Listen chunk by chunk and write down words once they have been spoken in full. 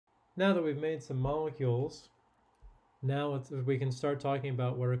now that we've made some molecules, now we can start talking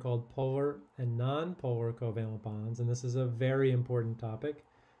about what are called polar and non-polar covalent bonds, and this is a very important topic,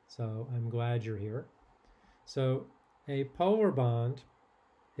 so I'm glad you're here. So a polar bond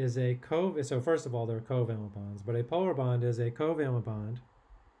is so first of all, they're covalent bonds, but a polar bond is a covalent bond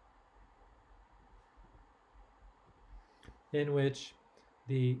in which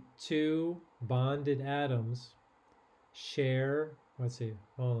the two bonded atoms share,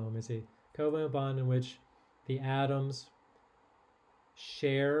 covalent bond in which the atoms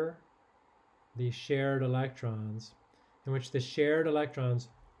share the shared electrons, in which the shared electrons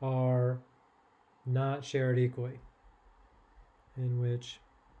are not shared equally, in which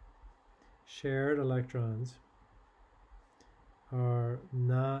shared electrons are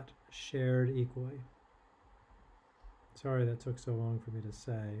not shared equally. Sorry that took so long for me to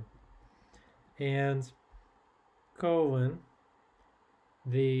say. And colon,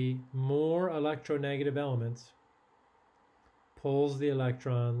 the more electronegative elements pulls the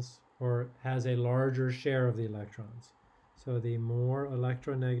electrons or has a larger share of the electrons. So the more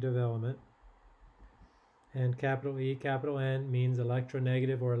electronegative element, and capital E, capital N means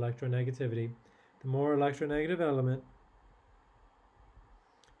electronegative or electronegativity. The more electronegative element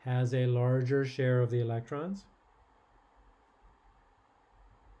has a larger share of the electrons.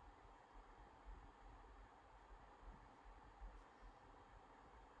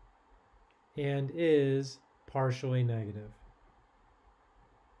 And is partially negative.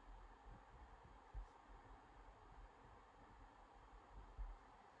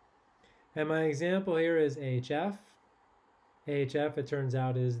 And my example here is HF. HF, it turns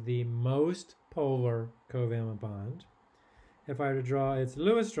out, is the most polar covalent bond. If I were to draw its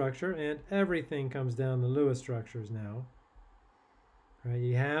Lewis structure, and everything comes down to Lewis structures now, right?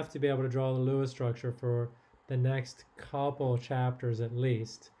 You have to be able to draw the Lewis structure for the next couple chapters at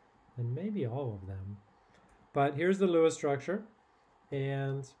least, and maybe all of them. But here's the Lewis structure,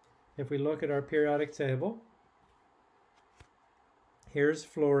 and if we look at our periodic table, here's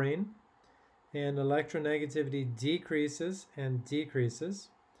fluorine, and electronegativity decreases and decreases.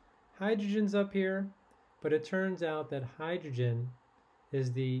 Hydrogen's up here, but it turns out that hydrogen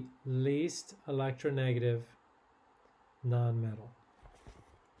is the least electronegative nonmetal.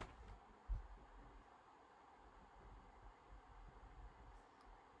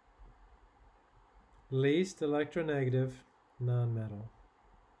 Least electronegative nonmetal.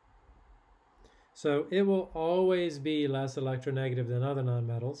 So it will always be less electronegative than other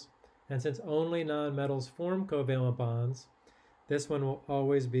nonmetals, and since only nonmetals form covalent bonds, this one will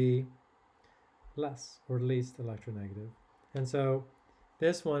always be less or least electronegative. And so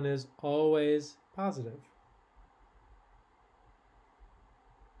this one is always positive.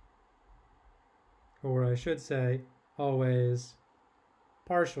 Or I should say, always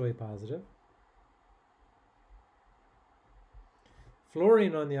partially positive.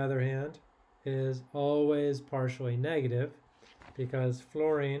 Fluorine, on the other hand, is always partially negative because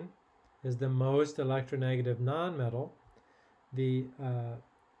fluorine is the most electronegative nonmetal. The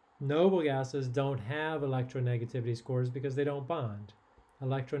noble gases don't have electronegativity scores because they don't bond.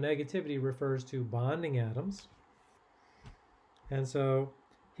 Electronegativity refers to bonding atoms. And so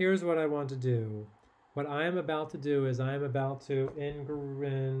here's what I want to do. What I am about to do is I am about to,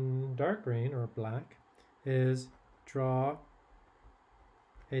 in dark green or black, is draw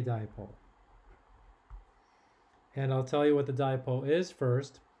a dipole. And I'll tell you what the dipole is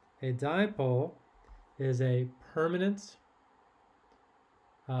first. A dipole is a permanent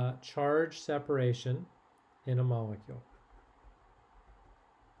charge separation in a molecule.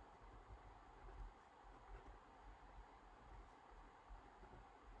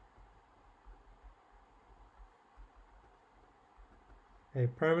 A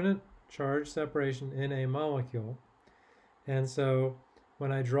permanent charge separation in a molecule. And so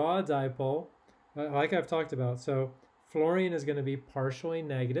when I draw a dipole, like I've talked about, so fluorine is going to be partially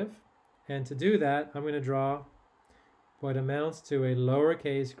negative. And to do that, I'm going to draw what amounts to a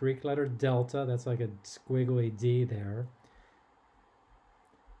lowercase Greek letter delta. That's like a squiggly D there.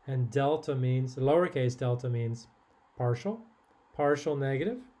 And delta means, lowercase delta means partial, partial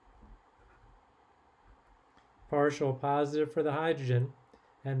negative, partial positive for the hydrogen,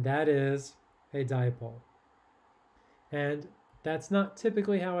 and that is a dipole. And that's not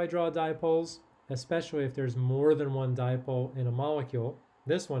typically how I draw dipoles, especially if there's more than one dipole in a molecule.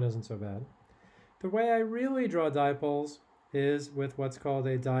 This one isn't so bad. The way I really draw dipoles is with what's called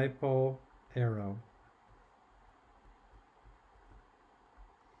a dipole arrow.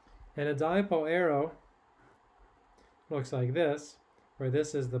 And a dipole arrow looks like this, where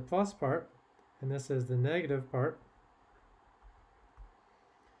this is the plus part and this is the negative part.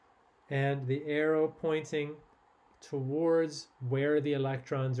 and the arrow pointing towards where the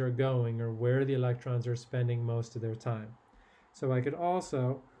electrons are going or where the electrons are spending most of their time. So I could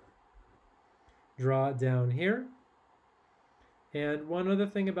also draw it down here. And one other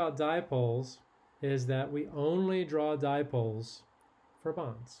thing about dipoles is that we only draw dipoles for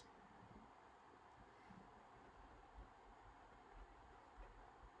bonds.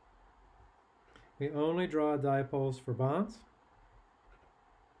 We only draw dipoles for bonds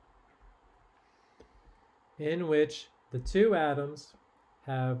in which the two atoms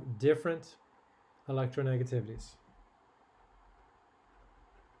have different electronegativities.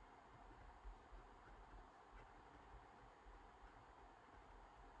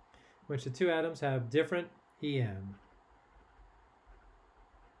 Which the two atoms have different En.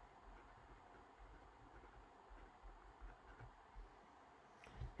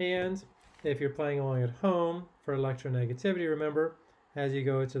 And if you're playing along at home for electronegativity, remember, as you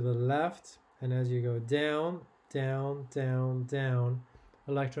go to the left and as you go down, down, down, down,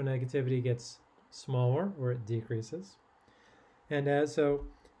 electronegativity gets smaller or it decreases. And as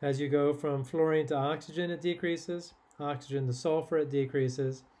you go from fluorine to oxygen, it decreases. Oxygen to sulfur, it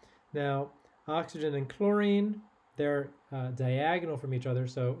decreases. Now, oxygen and chlorine, they're diagonal from each other,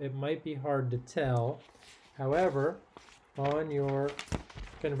 so it might be hard to tell. However, on your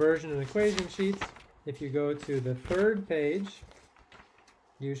conversion and equation sheets, if you go to the third page,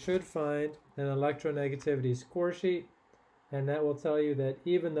 you should find an electronegativity score sheet, and that will tell you that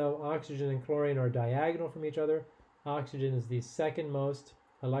even though oxygen and chlorine are diagonal from each other, oxygen is the second most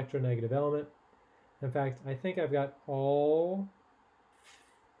electronegative element. In fact, I think I've got all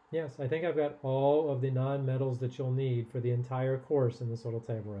of the nonmetals that you'll need for the entire course in this little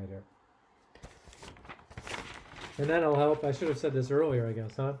table right here. And that'll help, I should have said this earlier, I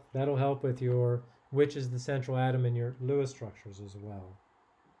guess, huh? That'll help with your, which is the central atom in your Lewis structures as well.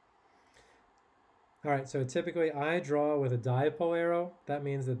 All right, so typically I draw with a dipole arrow. That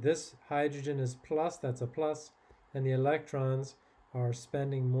means that this hydrogen is plus, that's a plus, and the electrons are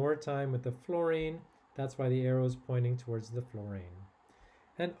spending more time with the fluorine. That's why the arrow is pointing towards the fluorine.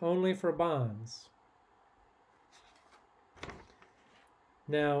 And only for bonds.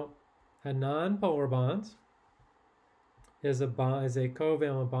 Now, a nonpolar bond is a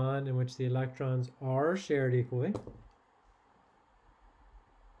covalent bond in which the electrons are shared equally.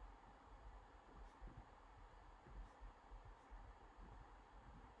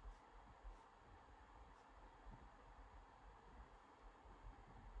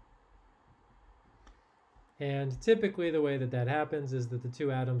 And typically the way that that happens is that the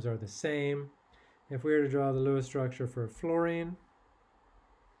two atoms are the same. If we were to draw the Lewis structure for fluorine,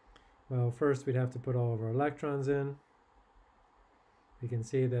 well, first we'd have to put all of our electrons in. We can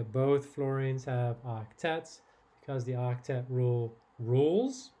see that both fluorines have octets because the octet rule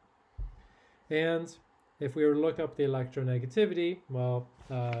rules. And if we were to look up the electronegativity, well,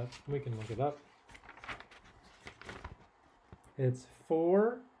 we can look it up. It's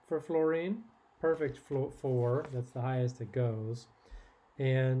 4 for fluorine. Perfect 4, that's the highest it goes,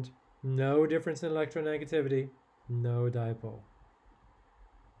 and no difference in electronegativity, no dipole.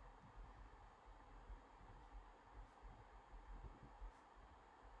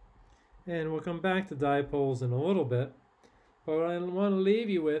 And we'll come back to dipoles in a little bit, but what I want to leave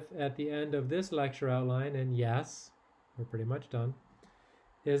you with at the end of this lecture outline, and yes, we're pretty much done,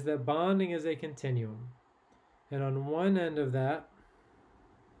 is that bonding is a continuum. And on one end of that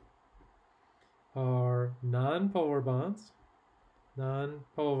are nonpolar bonds.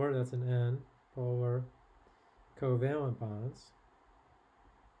 Nonpolar, that's an N, polar covalent bonds.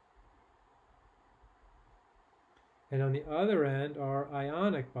 And on the other end are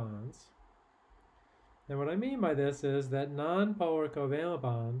ionic bonds. And what I mean by this is that nonpolar covalent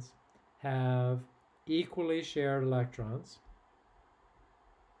bonds have equally shared electrons.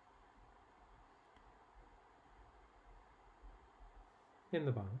 In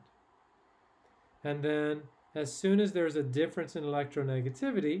the bond. And then as soon as there's a difference in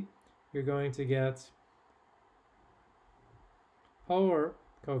electronegativity, you're going to get polar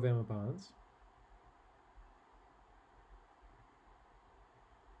covalent bonds.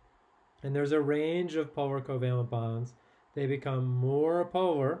 And there's a range of polar covalent bonds. They become more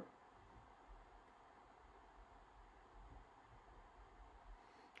polar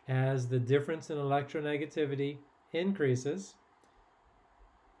as the difference in electronegativity increases.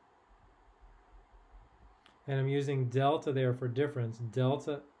 And I'm using delta there for difference.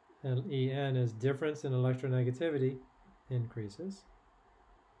 Delta and En is difference in electronegativity increases.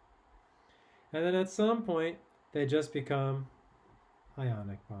 And then at some point, they just become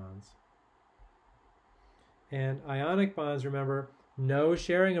ionic bonds. And ionic bonds, remember, no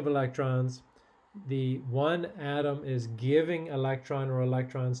sharing of electrons. The one atom is giving electron or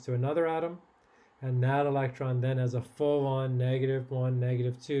electrons to another atom, and that electron then has a full-on -1,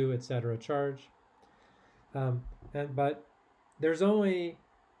 -2, etc. charge. But there's only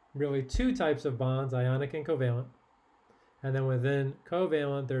really two types of bonds, ionic and covalent. And then within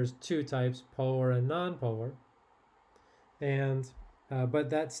covalent, there's two types, polar and nonpolar. But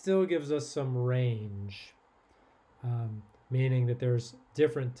that still gives us some range, meaning that there's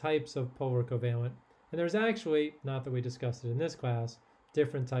different types of polar covalent. And there's actually, not that we discussed it in this class,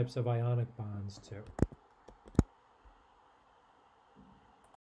 different types of ionic bonds too.